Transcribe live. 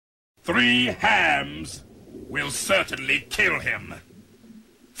3 hams will certainly kill him.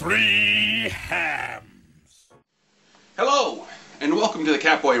 3 hams. Hello, and welcome to the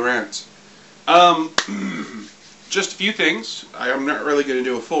Catboy Rants. Just a few things. I'm not really going to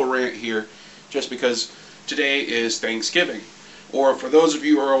do a full rant here, just because today is Thanksgiving. Or for those of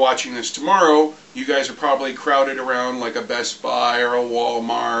you who are watching this tomorrow, you guys are probably crowded around like a Best Buy or a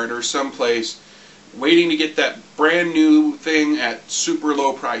Walmart or someplace, waiting to get that brand new thing at super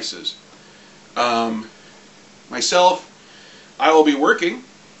low prices. Myself, I will be working.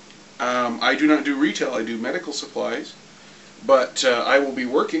 I do not do retail, I do medical supplies. But I will be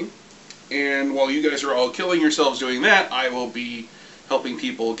working, and while you guys are all killing yourselves doing that, I will be helping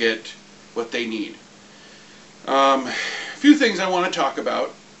people get what they need. A few things I want to talk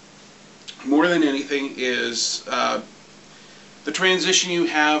about, more than anything, is the transition you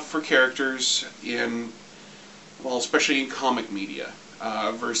have for characters in, well, especially in comic media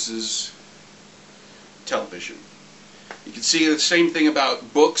versus television. You can see the same thing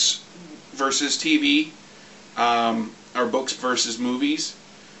about books versus TV, or books versus movies.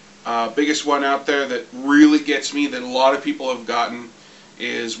 Biggest one out there that really gets me, that a lot of people have gotten,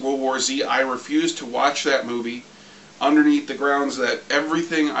 is World War Z. I refuse to watch that movie underneath the grounds that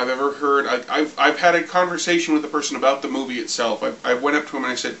everything I've ever heard, I've had a conversation with the person about the movie itself. I went up to him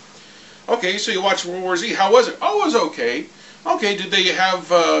and I said, okay, so you watched World War Z, how was it? Oh, it was okay. Okay, did they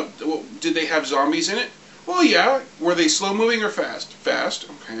have zombies in it? Well, yeah. Were they slow moving or fast? Fast,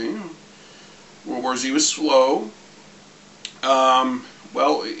 okay. World War Z was slow.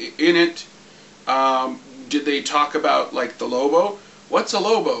 Well, in it, did they talk about, like, the Lobo? What's a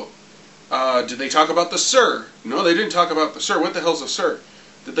Lobo? Did they talk about the Sir? No, they didn't talk about the Sir. What the hell's a Sir?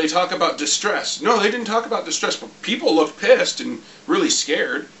 Did they talk about distress? No, they didn't talk about distress, but people looked pissed and really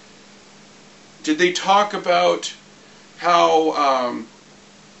scared. Did they talk about how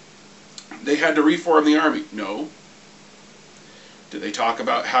they had to reform the army? No. Did they talk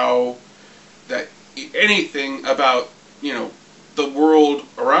about how anything about, you know, the world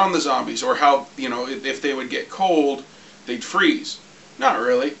around the zombies, or how, you know, if they would get cold, they'd freeze? Not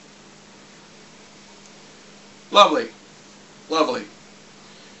really. Lovely. Lovely.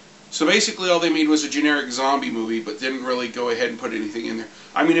 So basically all they made was a generic zombie movie, but didn't really go ahead and put anything in there.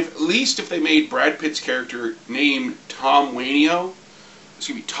 I mean, at least if they made Brad Pitt's character named Todd Wainio,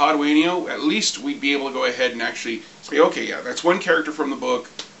 at least we'd be able to go ahead and actually say, okay, yeah, that's one character from the book,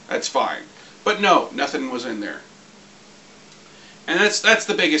 that's fine. But no, nothing was in there. And that's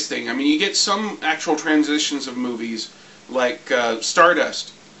the biggest thing. I mean, you get some actual transitions of movies, like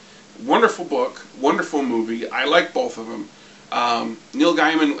Stardust. Wonderful book, wonderful movie. I like both of them. Neil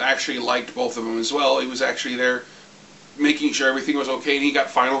Gaiman actually liked both of them as well. He was actually there making sure everything was okay, and he got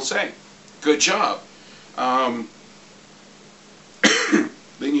final say. Good job. Then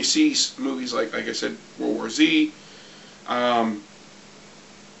you see movies like I said, World War Z.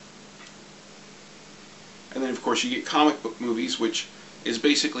 And then, of course, you get comic book movies, which is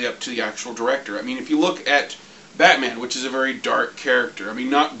basically up to the actual director. I mean, if you look at Batman, which is a very dark character, I mean,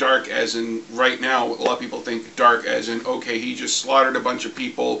 not dark as in, right now, a lot of people think dark as in, okay, he just slaughtered a bunch of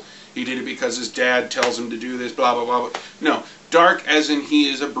people, he did it because his dad tells him to do this, blah, blah, blah, blah. No, dark as in he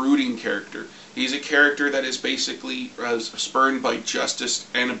is a brooding character. He's a character that is basically spurned by justice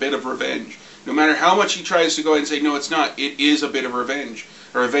and a bit of revenge. No matter how much he tries to go and say, no, it's not, it is a bit of revenge.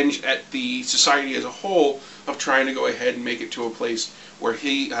 Or revenge at the society as a whole of trying to go ahead and make it to a place where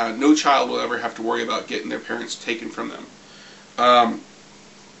no child will ever have to worry about getting their parents taken from them.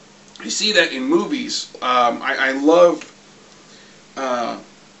 You see that in movies. I love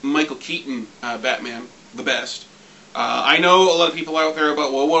Michael Keaton Batman the best. I know a lot of people out there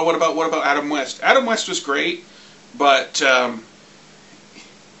about, well, what about Adam West? Adam West was great, but that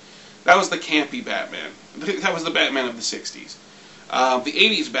was the campy Batman. That was the Batman of the 60s. The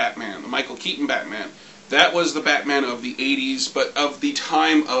 80s Batman, the Michael Keaton Batman, that was the Batman of the 80s, but of the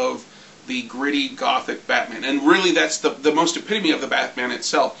time of the gritty gothic Batman. And really that's the most epitome of the Batman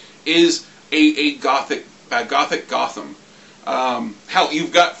itself, is a gothic Gotham. Hell,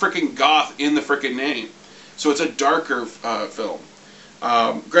 you've got frickin' goth in the frickin' name. So it's a darker film.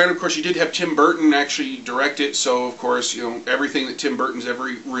 Granted, of course, you did have Tim Burton actually direct it, so of course, you know, everything that Tim Burton's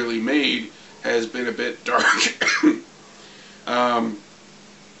ever really made has been a bit dark.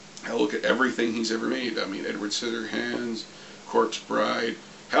 I look at everything he's ever made. I mean, Edward Scissorhands, Corpse Bride.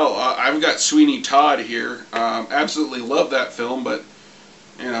 Hell, I've got Sweeney Todd here. Absolutely love that film, but,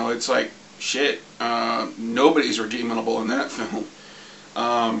 you know, it's like, shit. Nobody's redeemable in that film.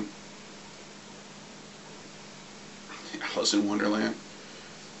 Alice in Wonderland.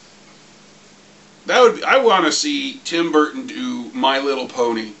 That would be, I want to see Tim Burton do My Little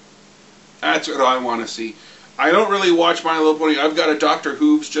Pony. That's what I want to see. I don't really watch My Little Pony. I've got a Doctor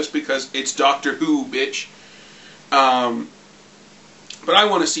Who's just because it's Doctor Who, bitch. But I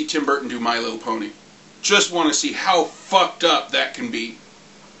want to see Tim Burton do My Little Pony. Just want to see how fucked up that can be.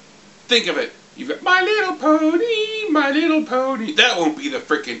 Think of it. You've got My Little Pony, My Little Pony. That won't be the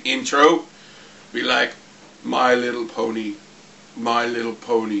frickin' intro. Be like, My Little Pony, My Little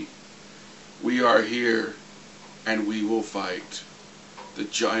Pony. We are here, and we will fight the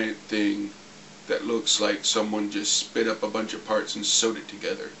giant thing that looks like someone just spit up a bunch of parts and sewed it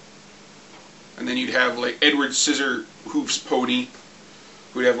together. And then you'd have like Edward Scissorhoof's pony,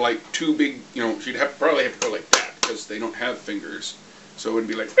 who'd have like two big, you know, she'd probably have to go like that because they don't have fingers. So it would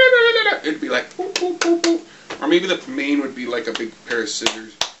be like, it'd be like, boop, boop, boop, boop. Or maybe the mane would be like a big pair of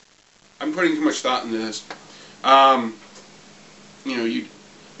scissors. I'm putting too much thought into this. You know,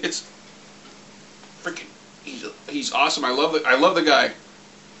 it's freaking, he's awesome. I love the guy.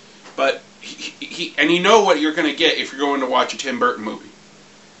 But and you know what you're going to get if you're going to watch a Tim Burton movie.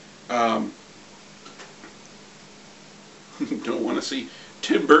 Don't want to see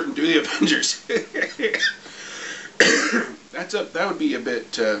Tim Burton do the Avengers. That would be a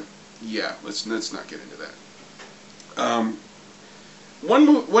bit. Yeah, let's not get into that.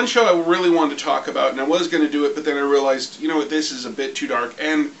 One show I really wanted to talk about, and I was going to do it, but then I realized, you know what, this is a bit too dark,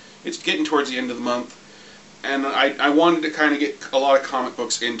 and it's getting towards the end of the month, and I wanted to kind of get a lot of comic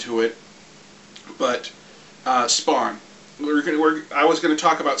books into it, but Spawn. I was going to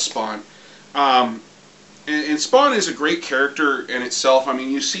talk about Spawn. And Spawn is a great character in itself. I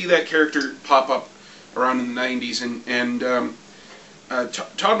mean, you see that character pop up around in the 90s, and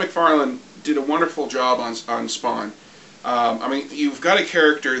Todd Mcfarlane did a wonderful job on Spawn. I mean, you've got a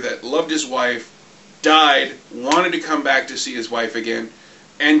character that loved his wife, died, wanted to come back to see his wife again,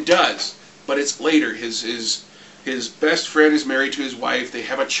 and does. But it's later. His best friend is married to his wife. They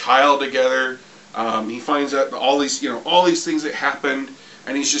have a child together. He finds out all these things that happened,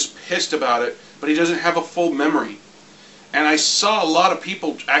 and he's just pissed about it. But he doesn't have a full memory. And I saw a lot of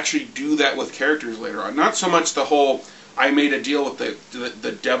people actually do that with characters later on. Not so much the whole I made a deal with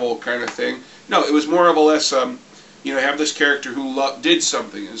the devil kind of thing. No, it was more of a less you know, have this character who did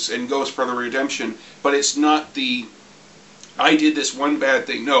something and goes for the redemption, but it's not the I did this one bad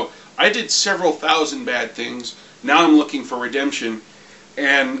thing. No, I did several thousand bad things. Now I'm looking for redemption,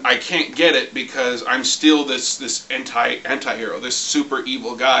 and I can't get it because I'm still this anti-hero, this super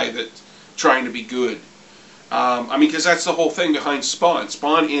evil guy that's trying to be good. I mean, because that's the whole thing behind Spawn.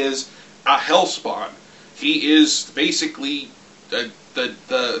 Spawn is a hell spawn. He is basically the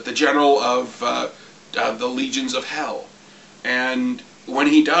general of the legions of hell. And when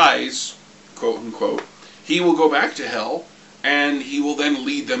he dies, quote unquote, he will go back to hell, and he will then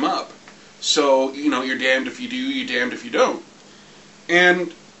lead them up. So, you know, you're damned if you do, you're damned if you don't.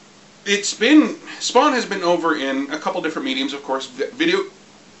 And Spawn has been over in a couple different mediums, of course, video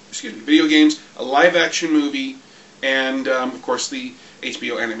games, a live-action movie, and, of course, the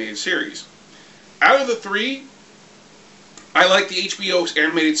HBO animated series. Out of the three, I like the HBO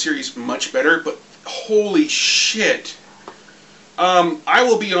animated series much better, but holy shit. I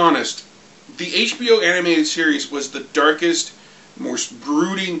will be honest, the HBO animated series was the darkest, most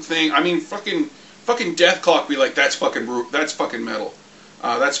brooding thing. I mean, fucking Death Clock be like, that's fucking metal.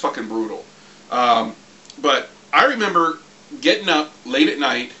 That's fucking brutal. But I remember getting up late at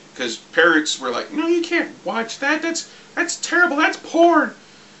night, because parents were like, no, you can't watch that. That's terrible. That's porn.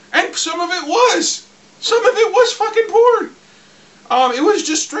 And some of it was. Some of it was fucking porn. It was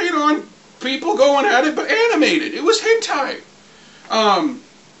just straight on people going at it, but animated. It was hentai.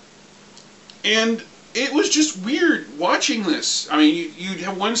 And it was just weird watching this. I mean, you'd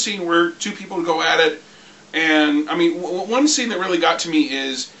have one scene where two people would go at it, and, I mean, one scene that really got to me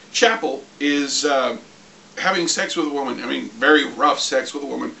is Chapel is having sex with a woman. I mean, very rough sex with a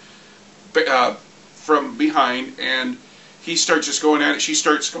woman from behind, and he starts just going at it. She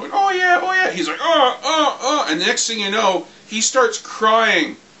starts going, oh yeah, oh yeah. He's like, oh, and the next thing you know, he starts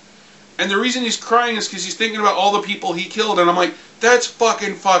crying. And the reason he's crying is because he's thinking about all the people he killed, and I'm like, that's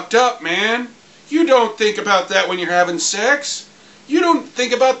fucking fucked up, man. You don't think about that when you're having sex. You don't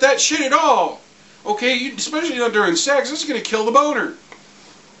think about that shit at all. Okay, especially not during sex. This is going to kill the boner.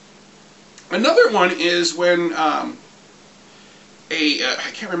 Another one is when I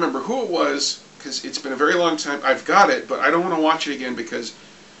can't remember who it was, because it's been a very long time. I've got it, but I don't want to watch it again because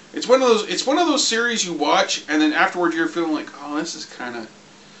it's one of those series you watch and then afterward you're feeling like, oh, this is kind of.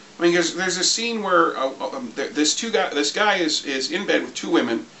 I mean, there's a scene where this guy is in bed with two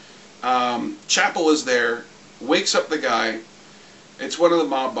women. Chapel is there, wakes up the guy. It's one of the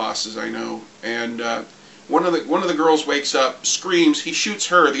mob bosses I know, and one of the girls wakes up, screams, he shoots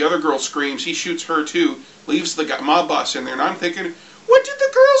her. The other girl screams, he shoots her too. Leaves the mob boss in there, and I'm thinking, what did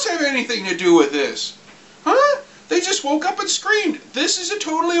the girls have anything to do with this? Huh? They just woke up and screamed. This is a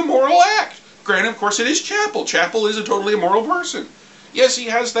totally immoral act. Granted, of course, it is Chapel. Chapel is a totally immoral person. Yes, he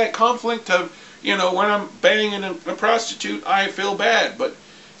has that conflict of, you know, when I'm banging a prostitute, I feel bad. But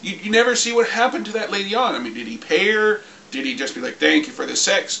you never see what happened to that lady on. I mean, did he pay her? Did he just be like, thank you for the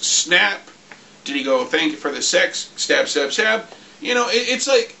sex, snap? Did he go, thank you for the sex, stab, stab, stab? You know, it's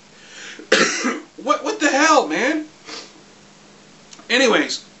like, what the hell, man?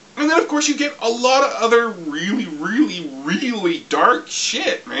 Anyways, and then of course you get a lot of other really, really, really dark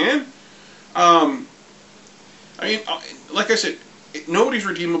shit, man. I mean, like I said, nobody's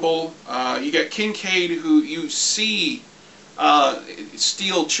redeemable. You got Kincaid, who you see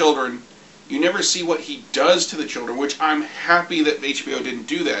steal children. You never see what he does to the children, which I'm happy that HBO didn't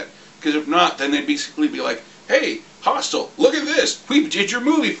do that. Because if not, then they'd basically be like, hey, Hostel, look at this. We did your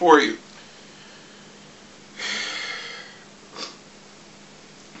movie for you.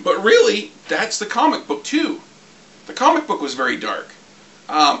 But really, that's the comic book too. The comic book was very dark.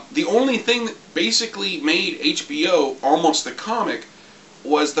 The only thing that basically made HBO almost the comic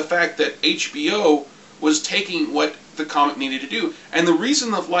was the fact that HBO was taking what the comic needed to do. And the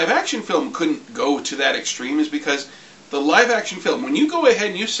reason the live-action film couldn't go to that extreme is because the live-action film, when you go ahead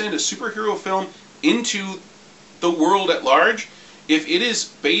and you send a superhero film into the world at large, if it is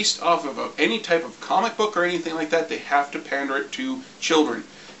based off of any type of comic book or anything like that, they have to pander it to children.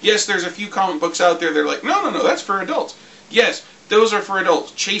 Yes, there's a few comic books out there that are like, no, that's for adults. Yes, those are for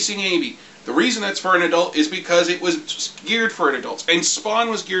adults. Chasing Amy. The reason that's for an adult is because it was geared for adults. And Spawn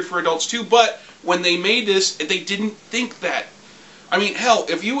was geared for adults too, but when they made this, they didn't think that. I mean, hell,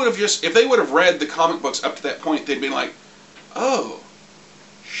 if they would have read the comic books up to that point, they'd be like, oh,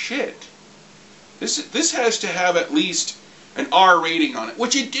 shit. This has to have at least an R rating on it,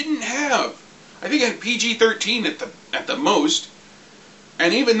 which it didn't have. I think it had PG-13 at the most.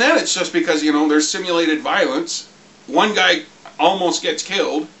 And even then, it's just because, you know, there's simulated violence. One guy almost gets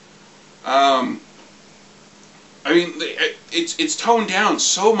killed. I mean, it's toned down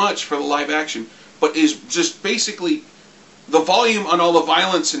so much for the live action, but is just basically the volume on all the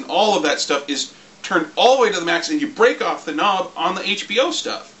violence and all of that stuff is turned all the way to the max, and you break off the knob on the HBO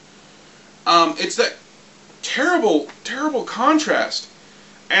stuff. It's that terrible, terrible contrast.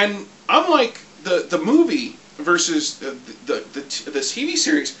 And unlike the movie versus the TV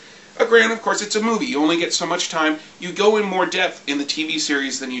series, granted, of course, it's a movie. You only get so much time. You go in more depth in the TV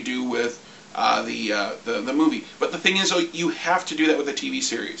series than you do with the movie. But the thing is, though, you have to do that with the TV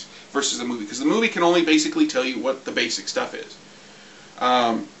series versus the movie, because the movie can only basically tell you what the basic stuff is.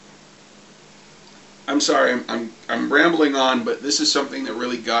 I'm sorry, I'm rambling on, but this is something that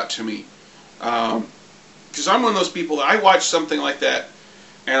really got to me. Because I'm one of those people that I watch something like that,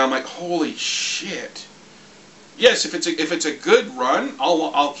 and I'm like, holy shit. Yes, if it's a good run,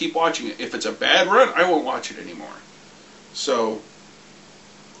 I'll keep watching it. If it's a bad run, I won't watch it anymore. So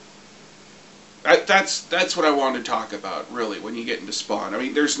that's what I wanted to talk about, really, when you get into Spawn. I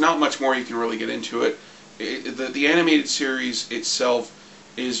mean, there's not much more you can really get into it. The animated series itself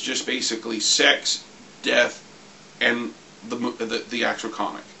is just basically sex, death, and the actual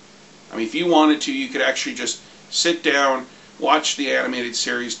comic. I mean, if you wanted to, you could actually just sit down, watch the animated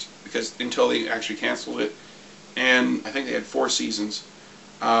series, because until they actually canceled it, and I think they had 4 seasons,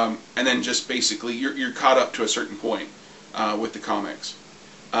 and then just basically you're caught up to a certain point with the comics.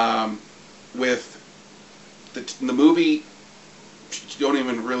 With the movie, you don't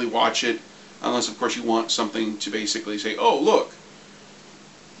even really watch it unless, of course, you want something to basically say, oh, look,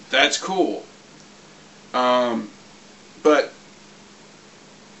 that's cool. But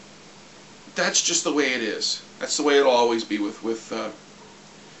that's just the way it is. That's the way it'll always be with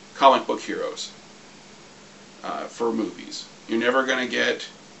comic book heroes for movies. You're never going to get...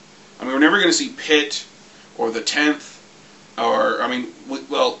 I mean, we're never going to see Pitt or the 10th or, I mean,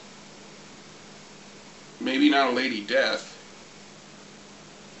 well, maybe not a Lady Death.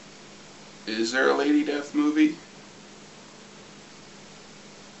 Is there a Lady Death movie?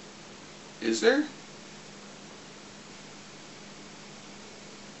 Is there?